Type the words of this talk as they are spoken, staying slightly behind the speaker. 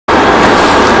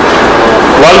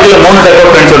வாழ்க்கையில 3 type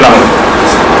of friends இருந்தாங்க.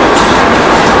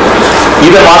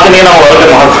 இதை மாத்தினே நம்ம வாழ்க்கை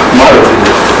மாறும்.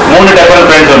 3 டைப் ஆஃப்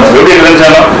ஃப்ரெண்ட்ஸ் வேணும். எப்படி ஃப்ரெண்ட்ஸ்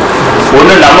வேணும்?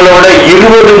 ஒண்ணு நம்மளோட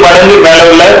 20 மடங்கு மேல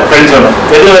உள்ள ஃப்ரெண்ட்ஸ் வேணும்.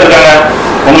 எத்தனை பேர் இருக்காங்க?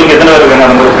 உங்களுக்கு எத்தனை பேர் இருக்காங்க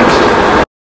அந்த மாதிரி ஃப்ரெண்ட்ஸ்?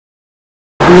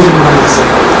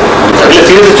 இல்ல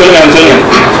சீரியஸ் சொல்லுங்க, சொல்லுங்க.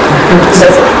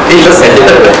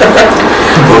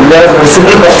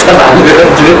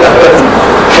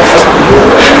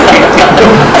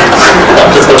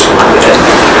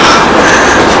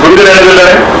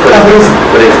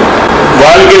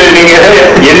 வாழ்க்கையில நீங்க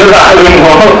என்னதான்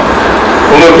ஆகுமோ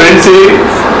உங்க ஃப்ரெண்ட்ஸ்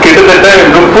கிட்டத்தட்ட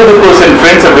 30%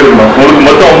 ஃப்ரெண்ட்ஸ் அப்படி இருக்கும். உங்களுக்கு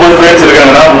மொத்தம் 9 ஃப்ரெண்ட்ஸ்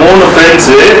இருக்காங்கன்னா 3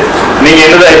 ஃப்ரெண்ட்ஸ் நீங்க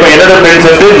என்னதான் இப்ப என்னோட ஃப்ரெண்ட்ஸ்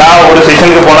வந்து நான் ஒரு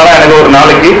செஷனுக்கு போனா எனக்கு ஒரு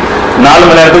நாளைக்கு 4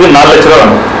 மணி நேரத்துக்கு 4 லட்ச ரூபா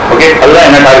வேணும். ஓகே, அதுதான்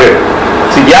என்ன டார்கெட்.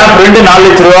 என் ஃப்ரெண்டு 4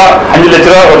 லட்ச ரூபா 5 லட்ச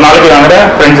ரூபா ஒரு நாளைக்கு வாங்குற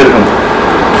ஃப்ரெண்ட்ஸ் இருக்கும்.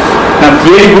 நான்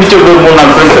தேடி பிடிச்ச ஒரு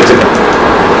 3-4 ஃப்ரெண்ட்ஸ் வச்சிருக்கேன்.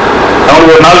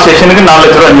 அவங்களுக்கு ஒரு 4 செஷனுக்கு 4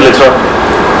 லட்ச ரூபா 5 லட்ச ரூபா.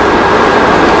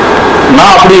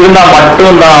 நான் அப்படி இருந்தா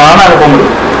மட்டும்தான் நாங்க போக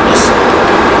முடியும்.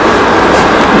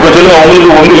 இப்ப சொல்லுங்க, உங்களுக்கு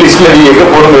உங்க லிஸ்ட்ல நீங்க எங்க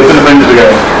போடுங்க, எத்தனை ஃப்ரெண்ட்ஸ்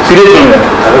இருக்காங்க? சீரியஸ் சொல்லுங்க.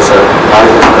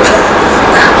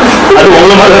 அது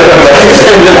உங்களை மாதிரி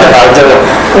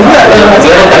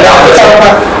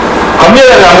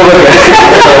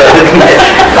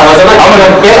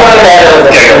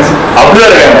அப்படிதான்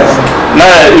இருக்காங்க.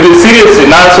 நான் இது சீரியஸ்.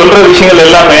 நான் சொல்ற விஷயங்கள்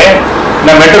எல்லாமே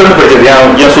நான் மென்டர் வந்து படிச்சது.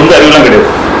 என் சொந்த அறிவுலாம் கிடையாது.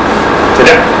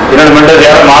 சரியா? என்னோட மென்டர்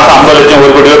யாரும் மாசம் 50 லட்சம்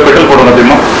 1 கோடி ரூபாய் பெட்ரோல் போடணும்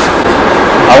தெரியுமா?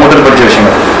 அவங்ககிட்ட படிச்ச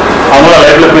விஷயங்கள். அவங்கள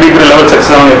லைஃப்ல பெரிய பெரிய லெவல்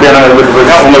சக்சஸ் அவங்க எப்படியான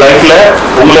போயிருக்காங்க. உங்க லைஃப்ல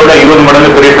உங்களோட 20 மடங்கு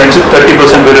பெரிய ஃப்ரெண்ட்ஸ்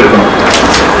 30% பேர் இருக்கணும்.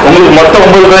 உங்களுக்கு மொத்தம்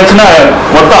 9 ஃப்ரெண்ட்ஸ்னா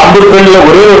மொத்தம் 50 ஃப்ரெண்ட்ல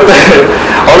ஒரே ஒருத்தர்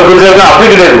அவ்வளவு பெருசா இருக்கா? அப்படி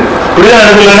கிடையாது. புரியுதா?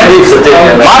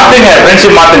 மாத்துங்க,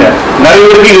 ஃப்ரெண்ட்ஷிப் மாத்துங்க. நிறைய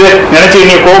பேருக்கு இதை நினைச்சு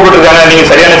நீங்க கோவப்பட்டிருக்காங்க. நீங்க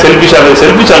சரியான செல்ஃபிஷா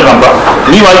இருக்காப்பா.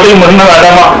 நீ வாழ்க்கையில் முன்ன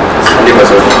வேண்டாமா?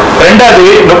 ரெண்டாவது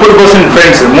 30%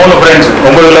 ஃப்ரெண்ட்ஸ், 3 ஃப்ரெண்ட்ஸ்,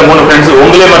 9ல 3 ஃப்ரெண்ட்ஸ்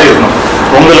உங்களே மாதிரி இருக்கணும்,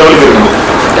 உங்க லெவலுக்கு இருக்கணும்.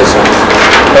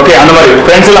 ஓகே, அந்த மாதிரி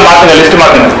ஃப்ரெண்ட்ஸ் எல்லாம் மாத்துங்க, லிஸ்ட்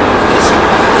மாத்துங்க.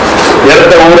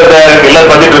 இடத்த ஊரத்தை எல்லாம்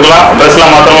பார்த்துட்டு இருக்கலாம், ட்ரெஸ்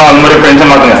எல்லாம் மாத்தலாம். அந்த மாதிரி ஃப்ரெண்ட்ஸை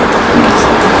மாத்துங்க.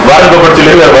 வாரத்தை படிச்சு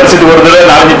வருஷத்துக்கு ஒரு தடவை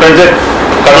 4-5 ஃப்ரெண்ட்ஸை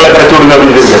கடலை கரைச்சி விடுங்க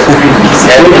அப்படின்னு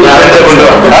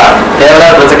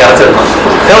தேவையான ஃப்ரெண்ட்ஸ்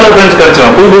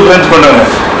கரைச்சிடும். புது ஃப்ரெண்ட்ஸ் பண்ணுவாங்க.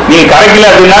 நீங்க கரைக்கல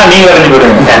அப்படின்னா நீங்க அரைஞ்சு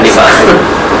போயிடுங்க. கண்டிப்பா.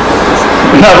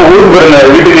 ஊருக்கு போயிருங்க,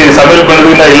 வீட்டுக்கு சமையல்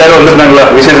பண்ணுறதுக்கு எல்லாரும் வந்துருந்தாங்களா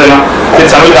விசேஷம். சரி,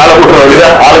 சமையலுக்கு ஆளை கூட்டுருவாங்க.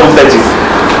 ஆளை கூப்பிட்டாச்சு.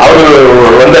 அவரு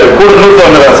வந்தாரு, கூட 100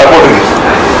 வந்தாரு சப்போர்ட்டுக்கு.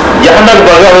 ஏன்டாக்கு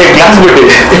பாருங்க, அவங்க கிளாஸ் போயிட்டு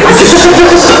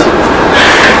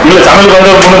இல்ல சமையல்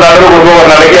வந்து 3-4 ரூபா கொடுப்போம் ஒரு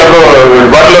நாளைக்கு. அப்புறம்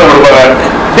பாட்டில் கொடுப்பாங்க.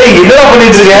 டேய், இதெல்லாம்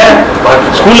பண்ணிட்டு இருக்கேன்.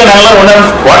 ஸ்கூல்ல நாங்களாம் ஒன்னா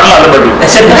வாட்டலாம் அந்த பாட்டில்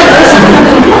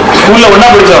ஸ்கூல்ல ஒன்னா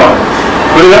படிச்சோம்.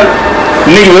 புரியுதா?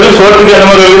 இன்னைக்கு வெறும் சோற்றுக்கு அந்த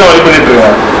மாதிரி தான் வழி பண்ணிட்டு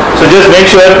இருக்கேன். So just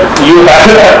make sure you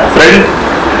have a friend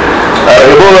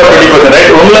above 20%,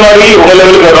 right? உங்களை மாதிரி உங்க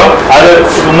லெவலுக்கு வரும். அது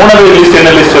 3வது லிஸ்ட்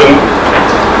என்ன லிஸ்ட் வரும்?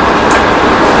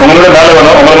 உங்களோட மேல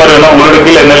வேணும், உங்களை மாதிரி வேணும். உங்களோட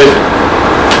கீழே என்ன லிஸ்ட்?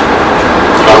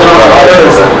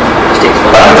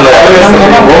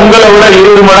 உங்களை விட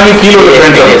 20 மடங்கு கீழே உள்ள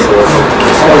ஃப்ரெண்ட்ஸ்.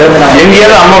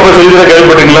 எங்கேயாவது அம்மா அப்பா சொல்லி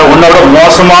கேள்விப்பட்டீங்களா? உன்னோட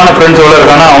மோசமான ஃப்ரெண்ட்ஸ் எவ்வளவு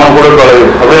இருக்கானா அவனை கூட பழகு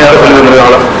அப்படின்னு யாரும் சொல்லி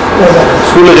தந்துருக்காங்களா?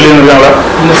 ஸ்கூல்ல சொல்லி தந்துருக்காங்களா?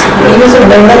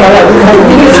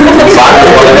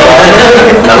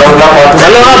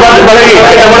 நல்லவனா பார்த்து பழகி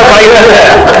பழகிறாத,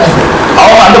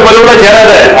 அவன் அந்த பொருளோட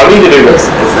சேராத அப்படின்னு சொல்லிடுறேன்.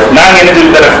 நாங்க என்ன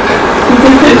சொல்லி தரேன்?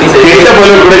 கெட்ட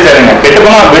பொருள் கூட சேருங்க. கெட்ட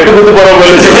போனா வெட்டு குத்து போற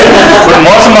பொருள்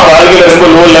மோசமா வாழ்க்கையில ரொம்ப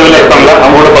லோ லெவல்ல இருப்பாங்களா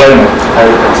அவங்களோட பழகுங்க.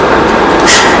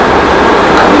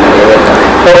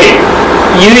 ஓகே,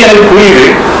 இது எனக்கு புரியுது.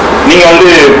 நீங்க வந்து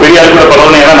பெரிய ஆள் கூட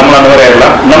பழகணும், ஏன்னா நம்மள அந்த மாதிரி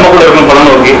ஆயிடலாம். நம்ம கூட இருக்கணும்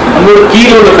பழகணும். ஓகே, நம்மளோட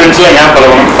கீழே உள்ள ஃப்ரெண்ட்ஸ் எல்லாம் ஏன்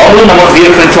பழகணும்? அவங்களும் நம்ம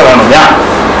ரியல் ஃப்ரெண்ட்ஸா வரணும். ஏன்?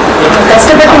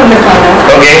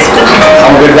 ஓகே,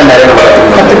 அவங்க கிட்ட தான் நிறைய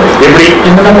பழகணும். எப்படி?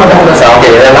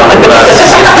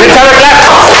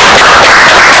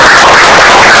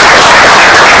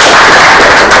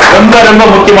 ரொம்ப ரொம்ப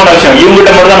முக்கியமான விஷயம்.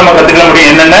 இவங்ககிட்ட மட்டும் தான் நம்ம கத்துக்க முடியும்.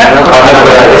 என்னென்ன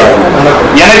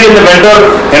எனக்கு இந்த மென்டர்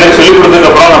எனக்கு சொல்லிக் கொடுத்ததுக்கு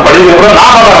அப்புறம் நான் படிச்சதுக்கு அப்புறம்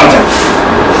நான் பார்க்க ஆரம்பிச்சேன்.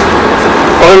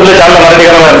 பக்கத்துல சார்ல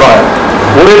மரணிகரமா இருப்பாங்க.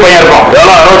 ஒரே பையன் இருப்பான்,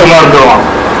 எவ்வளோ அரோசமா எடுத்துருவான்.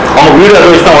 அவங்க வீடு அதை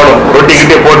வச்சு தான் ஓடும். ரொட்டி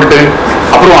கிட்டே போட்டுட்டு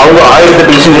அப்புறம் அவங்க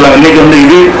 1008 விஷயம் சொல்லுவாங்க. இன்னைக்கு வந்து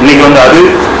இது, இன்னைக்கு வந்து அது,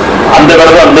 அந்த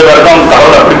விரதம் அந்த விரதம்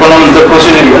தகவல் அப்படி பண்ணணும், இந்த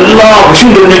ப்ரொசீஜர் எல்லா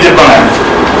விஷயம் தெரிஞ்சு வச்சிருப்பாங்க.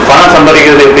 பணம்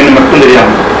சம்பாதிக்கிறது எப்படின்னு மட்டும் தெரியாம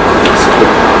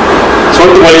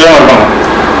சோத்து வழிதான் இருப்பாங்க.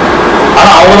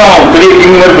 ஆனா அவங்க தான் பெரிய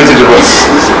கிங் மாதிரி பேசிட்டு இருப்பாங்க.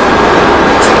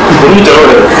 ஒன்னும்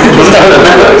சொல்லக்கூடாது,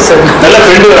 நல்ல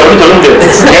ஃப்ரெண்டு அப்படின்னு சொல்ல முடியாது.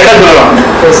 கேட்டா சொல்லலாம்,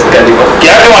 கண்டிப்பா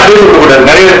கேட்கவும் அட்வைஸ் கொடுக்கக்கூடாது.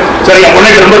 நிறைய சரி என் பொண்ணு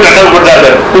ரொம்ப கண்டப்பட்டாரு,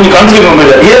 கொஞ்சம் கவுன்சிலிங்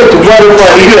பண்ணுங்க. ஏன் சும்மா இருப்பா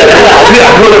அது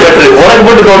அவ்வளோ பெட்ரு, உனக்கு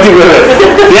போட்டு கவுன்சிலிங் பண்ணுவாரு.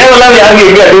 தேவையில்லாம யாருக்கு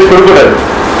எங்க அட்வைஸ் கொடுக்கக்கூடாது.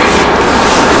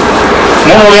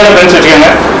 3 வகையான ஃப்ரெண்ட்ஸ் வச்சுக்கோங்க.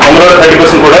 உங்களோட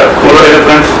 30% கூட, உங்களோட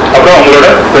ஃப்ரெண்ட்ஸ் அப்புறம் உங்களோட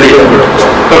 20% கூட.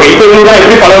 ஓகே, இப்போ இவங்க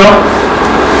எப்படி பழகணும்?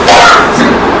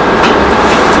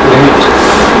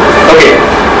 ஓகே,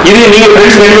 இது நீங்க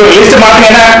ஃப்ரெண்ட்ஸ் லிஸ்ட் மாத்துங்க.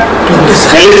 என்ன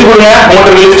லிஸ்ட் கொடுங்க, உங்களோட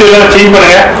லிஸ்ட் எல்லாம் சேஞ்ச்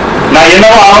பண்ணுங்க. நான்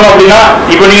என்னவோ ஆகணும் அப்படின்னா,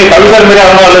 இப்போ நீங்க கவிசார் மாதிரி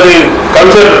ஆகணும் அல்லது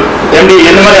கவிசார் எம்டி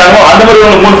எந்த மாதிரி ஆகணும், அந்த மாதிரி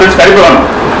உங்களுக்கு 3 ஃப்ரெண்ட்ஸ் கண்டிப்பா வேணும்.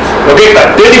 ஓகே,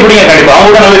 தேடி பிடிங்க கண்டிப்பா. அவங்க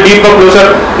கூட நல்ல டீப்பா க்ளோஸர்.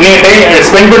 நீங்க டைம்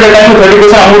ஸ்பெண்ட் பண்ற டைம்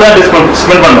 30% அவங்க தான்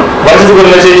ஸ்பெண்ட் பண்ணணும். வருஷத்துக்கு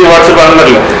ஒரு மெசேஜ் வாட்ஸ்அப் அந்த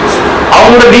மாதிரி இல்லை.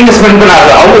 அவங்க கூட நீங்க ஸ்பெண்ட் பண்ண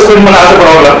ஆசை, அவங்க ஸ்பெண்ட் பண்ண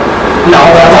ஆசைப்படுவாங்களா?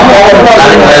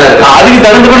 அதுக்கு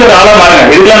தகுந்த மாதிரி ஒரு ஆளா மாறுங்க.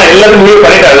 இதுக்கெல்லாம் நான் எல்லாத்தையும் முடிவு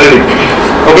பண்ணிட்டேன் ஆல்ரெடி.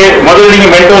 ஓகே, முதல்ல நீங்க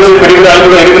மென்டர்ஸ் பெரிய பெரிய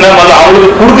ஆளுங்க இருக்குன்னா முதல்ல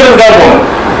அவங்களுக்கு கொடுக்கறதுக்காக போகணும்.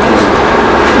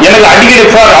 எனக்கு அடிக்கடி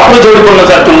சார் அப்ரோச் எப்படி பண்ணணும்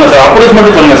சார், சொல்லுங்க சார், அப்ரோச்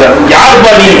மட்டும் சொல்லுங்க சார். யாரு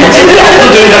பாதி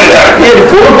சொல்லிட்டாங்க சார்,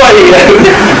 பொறுப்பா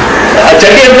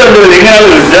சட்டி எடுத்து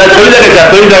எங்கனாலும் சொல்லிட்டாங்க சார்,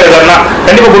 சொல்லிட்டாங்க சார்னா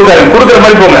கண்டிப்பா கொடுக்காரு. கொடுக்குற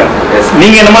மாதிரி போங்க.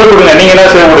 நீங்க என்ன மாதிரி கொடுங்க, நீங்க என்ன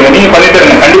செய்ய கொடுங்க, நீங்க பண்ணிட்டு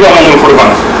இருங்க, கண்டிப்பா அவங்க உங்களுக்கு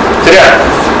கொடுப்பாங்க. சரியா?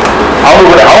 அவங்க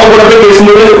கூட போய்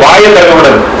பேசும்போது வாயை திறக்க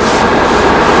கூடாது.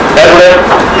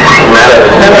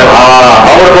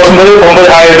 அவங்க பேசும்போது போகும்போது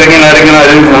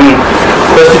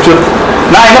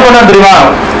நான் என்ன பண்ணுவேன் தெரியுமா?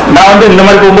 நான் வந்து இந்த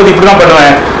மாதிரி போகும்போது இப்படிதான்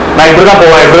பண்ணுவேன், நான் இப்படிதான்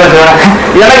போவேன், இப்படிதான் செய்வேன்.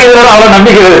 எனக்கு இதோட அவ்வளவு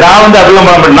நம்பிக்கை இல்லை. நான் வந்து அப்படிலாம்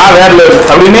பண்ண மாட்டேன், நான் வேற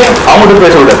அப்படின்னு அவங்ககிட்ட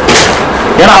பேச விடாது.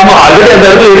 ஏன்னா அவங்க ஆல்ரெடி அந்த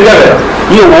இடத்துல இருக்காது.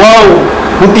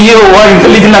 புத்தியே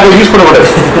இன்டெலிஜென்ட் நாங்கள் யூஸ் பண்ணக்கூடாது.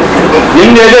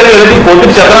 எங்க எல்லாத்தையும்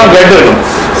போட்டு சத்தனம் கேட்டு இருக்கும்.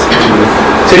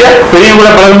 சரியா? பெரியவங்க கூட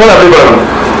பழகும்போது அப்படி பழகணும்.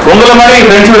 உங்களை மாதிரி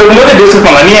ஃப்ரெண்ட்ஸ் இருக்கும்போது டிஸ்கஸ்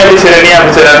பண்ணலாம். நீ அப்படி சரி, நீ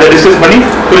அப்படி சரி, அதை டிஸ்கஸ் பண்ணி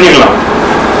புரிஞ்சுக்கலாம்.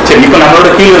 சரி, இப்போ நம்மளோட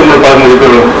கீழே இருக்கும்போது பார்க்கும்போது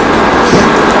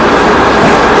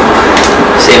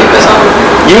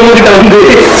இவங்க கிட்ட வந்து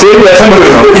சேர்ந்து விஷம்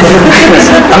இருக்கணும்.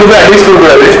 அங்க போய் அட்வைஸ்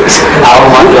கொடுக்கூடாது.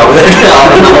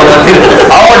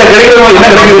 அவங்கள்ட்ட கிடைக்கிறவங்க என்ன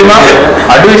கிடைக்கும் தெரியுமா?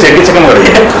 அட்வைஸ் எக்கச்சக்கம்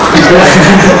கிடைக்கும்.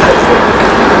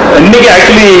 இன்னைக்கு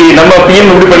ஆக்சுவலி நம்ம பிஎம்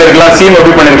எப்படி பண்ணிருக்கலாம், சிஎம்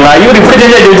எப்படி பண்ணிருக்கலாம், இவர் இப்படி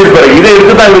செஞ்சா ஜெயிச்சிருப்பாரு, இதை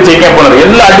எடுத்துதான் இவர் ஜெயிக்க போனாரு,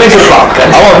 எல்லா அட்வைஸ் இருக்கலாம்.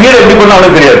 அவன் வீடு எப்படி பண்ண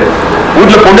அவனுக்கு தெரியாது.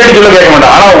 வீட்டுல பொண்டாட்டி சொல்ல கேட்க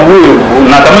மாட்டான். ஆனா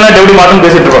நான் தமிழ்நாட்டை எப்படி மாத்தம்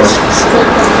பேசிட்டு இருப்பேன்.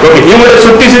 ஓகே, இவங்கள்ட்ட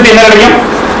சுத்தி என்ன கிடைக்கும்?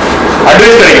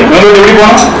 அட்வைஸ் கிடைக்கும். இவங்களுக்கு எப்படி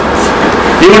போகணும்,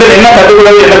 இவங்கள்ட்ட என்ன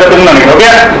கத்துக்கூடாது, என்ன கத்துக்கணும்னு நினைக்கிறேன். Okay,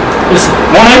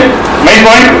 3 main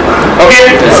point. ஓகே,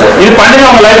 இது பண்ணுங்க,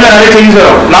 உங்க லைஃப்ல நிறைய சேஞ்ச்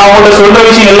வரும். நான் உங்கள்ட்ட சொல்ற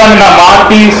விஷயம் எல்லாமே நான்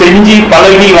மாத்தி செஞ்சு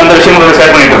பழகி வந்த விஷயம்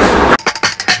ஷேர் பண்ணிட்டு இருக்கேன்.